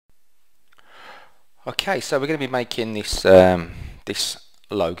Okay, so we're going to be making this this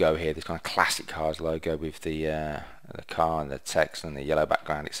logo here, this kind of classic cars logo with the car and the text and the yellow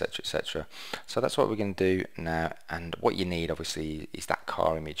background, etc., etc. So that's what we're going to do now. And what you need, obviously, is that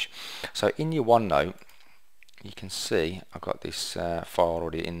car image. So in your OneNote, you can see I've got this file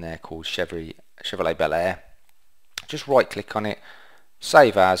already in there called Chevrolet Bel Air. Just right-click on it,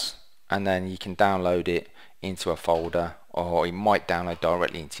 save as, and then you can download it into a folder, or you might download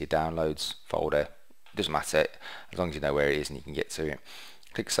directly into your downloads folder. Doesn't matter, as long as you know where it is and you can get to it.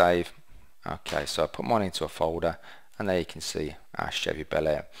 Click save. Okay, so I put mine into a folder, and there you can see our Chevy Bel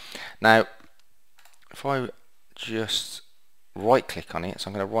Air. Now, if I just right click on it, so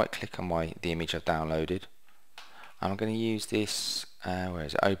I'm going to right click on the image I've downloaded, and I'm going to use this, where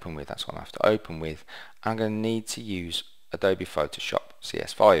is it, open with, that's what I have to open with. I'm going to need to use Adobe Photoshop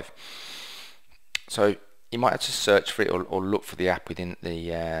CS5. So you might have to search for it or look for the app within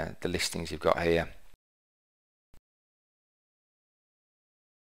the listings you've got here.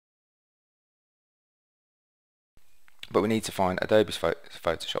 But we need to find Adobe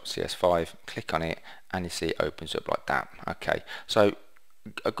Photoshop CS5, click on it, and you see it opens up like that. Okay, so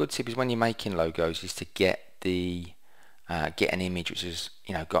a good tip is when you're making logos is to get get an image which has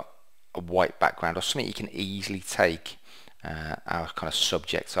got a white background or something you can easily take our kind of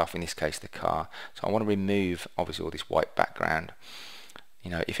subjects off, in this case the car. So I want to remove obviously all this white background.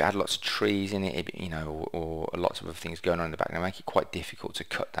 If it had lots of trees in it, or lots of other things going on in the background, make it quite difficult to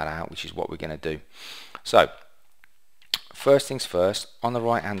cut that out, which is what we're going to do. So first things first, on the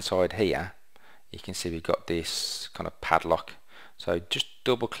right hand side here you can see we've got this kind of padlock. So just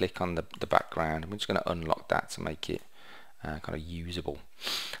double click on the background, and we're just going to unlock that to make it kind of usable.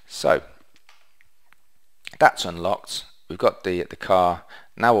 So that's unlocked. We've got the car.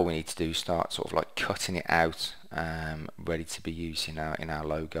 Now what we need to do is start sort of like cutting it out, ready to be used in our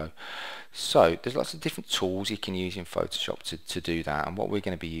logo. So there's lots of different tools you can use in Photoshop to do that, and what we're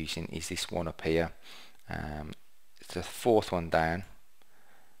going to be using is this one up here. It's the fourth one down.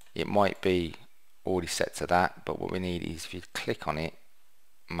 It might be already set to that, but what we need is, if you click on it,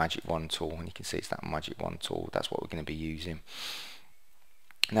 magic wand tool, and you can see it's that magic wand tool. That's what we're going to be using.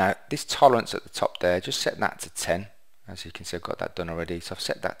 Now this tolerance at the top there, just set that to 10. As you can see, I've got that done already, so I've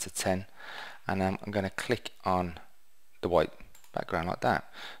set that to 10, and I'm going to click on the white background like that.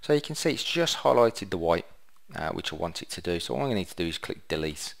 So you can see it's just highlighted the white, which I want it to do. So all I'm going to need to do is click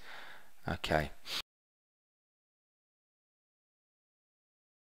delete. Okay.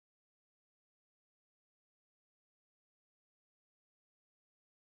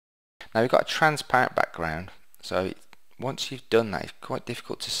 Now we've got a transparent background, so once you've done that, it's quite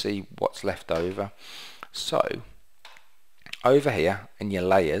difficult to see what's left over. So over here in your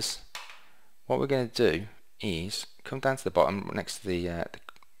layers, what we're going to do is come down to the bottom next to the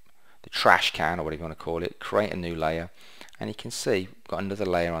trash can, or whatever you want to call it, create a new layer, and you can see we've got another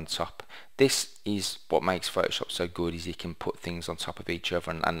layer on top. This is what makes Photoshop so good, is you can put things on top of each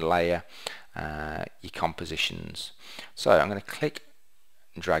other and layer your compositions. So I'm going to click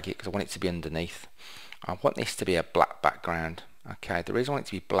and drag it because I want it to be underneath. I want this to be a black background. Okay, the reason I want it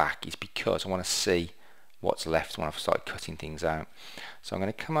to be black is because I want to see what's left when I've started cutting things out. So I'm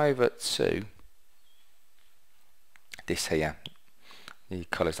going to come over to this here, the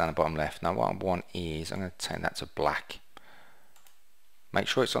colours down the bottom left. Now what I want is, I'm going to turn that to black. Make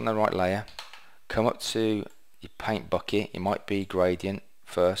sure it's on the right layer. Come up to your paint bucket. It might be gradient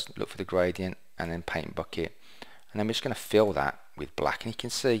first. Look for the gradient, and then paint bucket. And then we're just going to fill that with black, and you can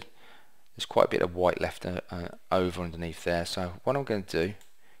see there's quite a bit of white left over underneath there. So what I'm going to do,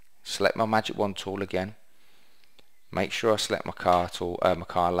 select my magic wand tool again, make sure I select my car tool, my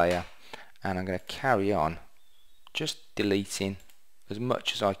car layer, and I'm going to carry on just deleting as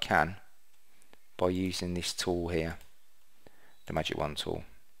much as I can by using this tool here, the magic wand tool.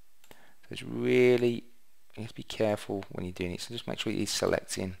 So it's really, you have to be careful when you're doing it, so just make sure you're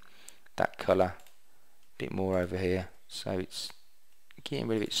selecting that colour a bit more over here, so it's getting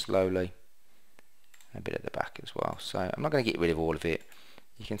rid of it slowly, and a bit at the back as well. So I'm not going to get rid of all of it.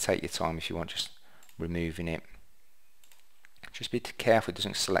 You can take your time if you want, just removing it. Just be careful it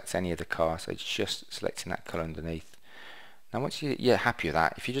doesn't select any of the car, so it's just selecting that colour underneath. Now once you're happy with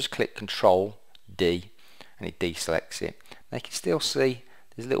that, if you just click Control D and it deselects it, now you can still see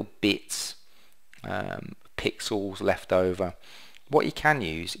there's little bits, pixels left over. What you can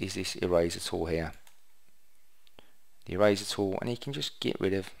use is this eraser tool here, the eraser tool, and you can just get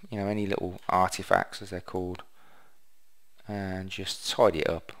rid of any little artifacts, as they're called, and just tidy it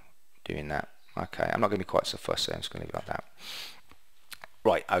up doing that. Okay, I'm not going to be quite so fussy, I'm just going to leave it like that.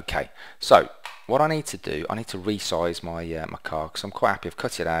 Right, okay, so what I need to do, I need to resize my my car, because I'm quite happy I've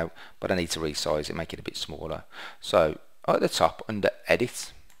cut it out, but I need to resize it, make it a bit smaller. So at the top under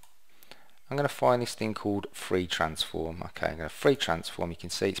Edit, I'm going to find this thing called Free Transform. Okay, I'm going to Free Transform. You can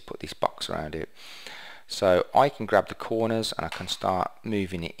see it's put this box around it. So I can grab the corners and I can start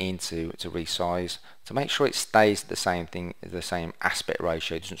moving it into to resize. To make sure it stays the same thing, the same aspect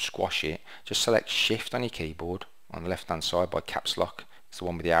ratio, doesn't squash it, just select Shift on your keyboard on the left hand side by caps lock. It's the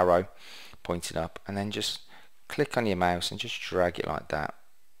one with the arrow pointing up, and then just click on your mouse and just drag it like that.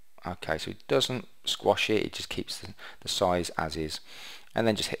 Okay, so it doesn't squash it, it just keeps the size as is, and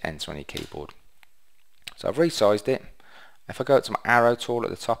then just hit enter on your keyboard. So I've resized it. If I go to my arrow tool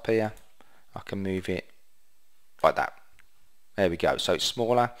at the top here, I can move it like that. There we go. So it's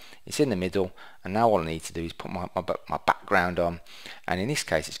smaller, it's in the middle, and now all I need to do is put my background on, and in this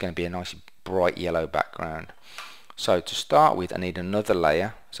case it's going to be a nice bright yellow background. So to start with, I need another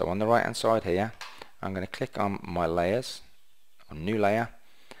layer. So on the right hand side here, I'm going to click on my layers, on new layer,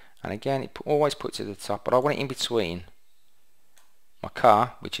 and again it always puts it at the top, but I want it in between my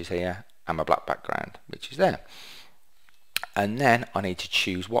car, which is here, and my black background, which is there. And then I need to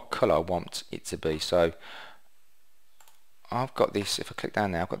choose what colour I want it to be. So I've got this, if I click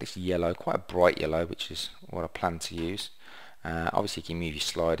down there, I've got this yellow, quite a bright yellow, which is what I plan to use. Obviously you can move your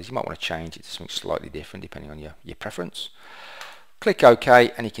sliders, you might want to change it to something slightly different depending on your preference. Click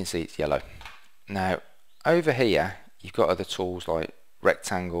OK and you can see it's yellow. Now over here you've got other tools like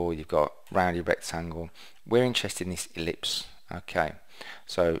rectangle, you've got rounded rectangle. We're interested in this ellipse. Okay,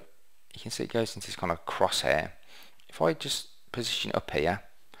 so you can see it goes into this kind of crosshair. If I just position it up here,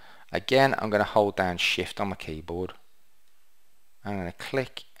 again I'm going to hold down Shift on my keyboard. I'm going to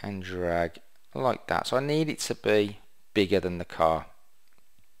click and drag like that. So I need it to be bigger than the car.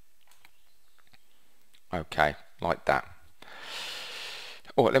 Okay, like that.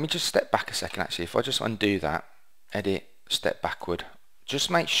 Oh, let me just step back a second actually. If I just undo that, edit, step backward, just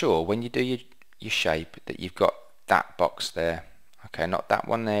make sure when you do your shape that you've got that box there. Okay, not that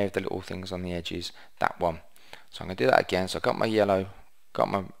one there with the little things on the edges, that one. So I'm going to do that again. So I've got my yellow, got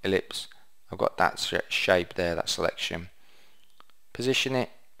my ellipse, I've got that shape there, that selection. Position it,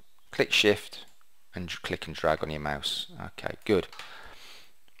 click Shift, and click and drag on your mouse. Okay, good.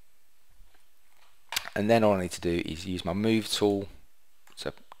 And then all I need to do is use my move tool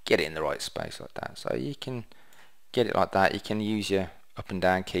to get it in the right space like that. So you can get it like that. You can use your up and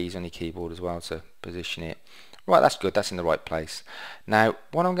down keys on your keyboard as well to position it. Right, that's good, that's in the right place. Now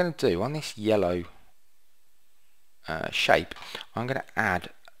what I'm going to do on this yellow shape, I'm going to add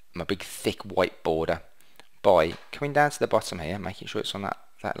my big thick white border by coming down to the bottom here, making sure it's on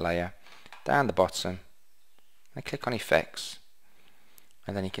that layer, down the bottom, and click on Effects,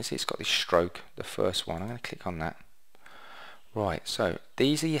 and then you can see it's got this stroke, the first one. I'm going to click on that. Right, so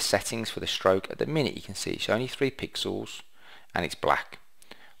these are your settings for the stroke. At the minute you can see it's only 3 pixels and it's black.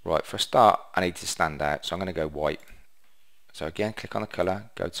 Right, for a start I need to stand out, so I'm going to go white. So again, click on the colour,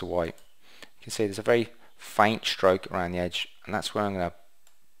 go to white. You can see there's a very faint stroke around the edge, and that's where I'm going to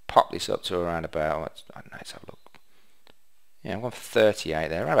pop this up to around about, I don't know, let's have a look. Yeah, I'm going for 38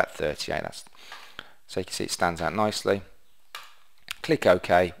 there, around about 38. So you can see it stands out nicely. Click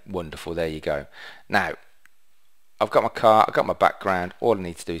OK, wonderful, there you go. Now, I've got my car, I've got my background, all I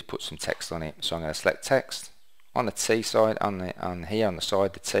need to do is put some text on it. So I'm going to select text on the T side, on here on the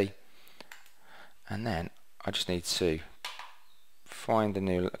side, the T. And then I just need to find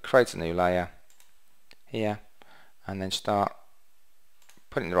create a new layer here, and then start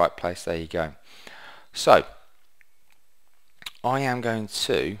put it in the right place. There you go. So I am going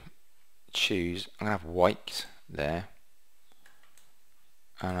to choose, I'm going to have white there,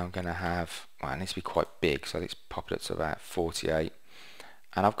 and I'm going to have, well, it needs to be quite big, so let's pop it up to about 48,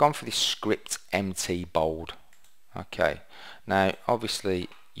 and I've gone for this script MT bold. Okay, now obviously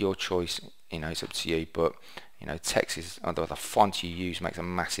your choice, it's up to you, but text is, although the font you use makes a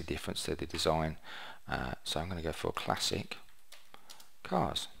massive difference to the design. So I'm going to go for classic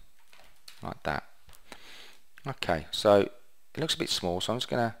cars like that. Okay, so it looks a bit small, so I'm just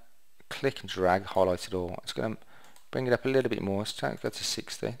going to click and drag, highlight it all. It's going to bring it up a little bit more. Let's go to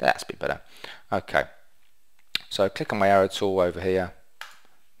 60. That's a bit better. Okay, so click on my arrow tool over here.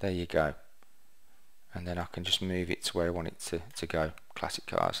 There you go. And then I can just move it to where I want it to go. Classic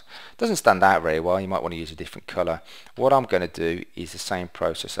cars. Doesn't stand out very well. You might want to use a different colour. What I'm going to do is the same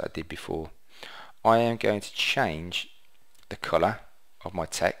process that I did before. I am going to change the colour of my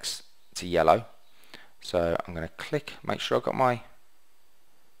text to yellow. So I'm going to click, make sure I've got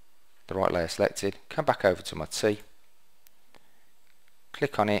the right layer selected, come back over to my T,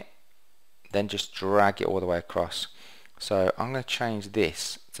 click on it, then just drag it all the way across. So I'm going to change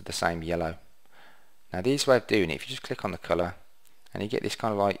this to the same yellow. Now the easiest way of doing it, if you just click on the colour and you get this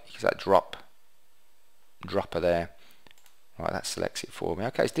kind of like, because that dropper there, right, that selects it for me.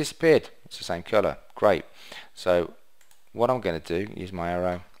 Okay, it's disappeared, it's the same colour, great. So what I'm going to do, use my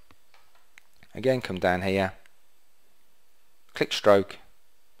arrow, again come down here, click stroke,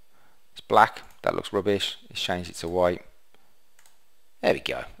 it's black, that looks rubbish, let's change it to white. There we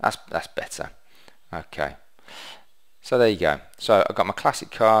go, that's better. Okay, so there you go. So I've got my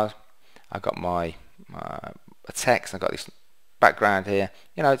classic card, I've got my text, I've got this background here.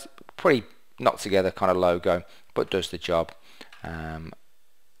 You know, it's pretty knocked together kind of logo, but does the job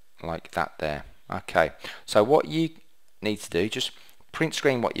like that there. Okay, so what you need to do, just print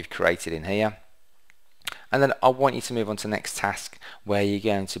screen what you've created in here, and then I want you to move on to the next task where you're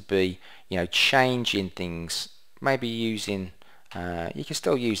going to be, you know, changing things, maybe using you can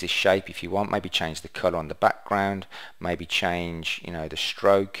still use this shape if you want, maybe change the color on the background, maybe change, you know, the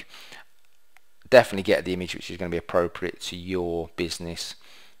stroke. Definitely get the image which is going to be appropriate to your business.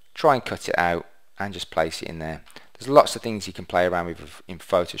 Try and cut it out and just place it in there. There's lots of things you can play around with in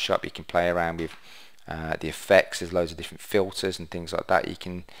Photoshop. You can play around with the effects. There's loads of different filters and things like that you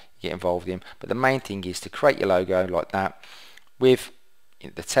can get involved in. But the main thing is to create your logo like that with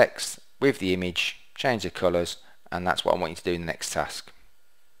the text, with the image, change the colors, and that's what I want you to do in the next task.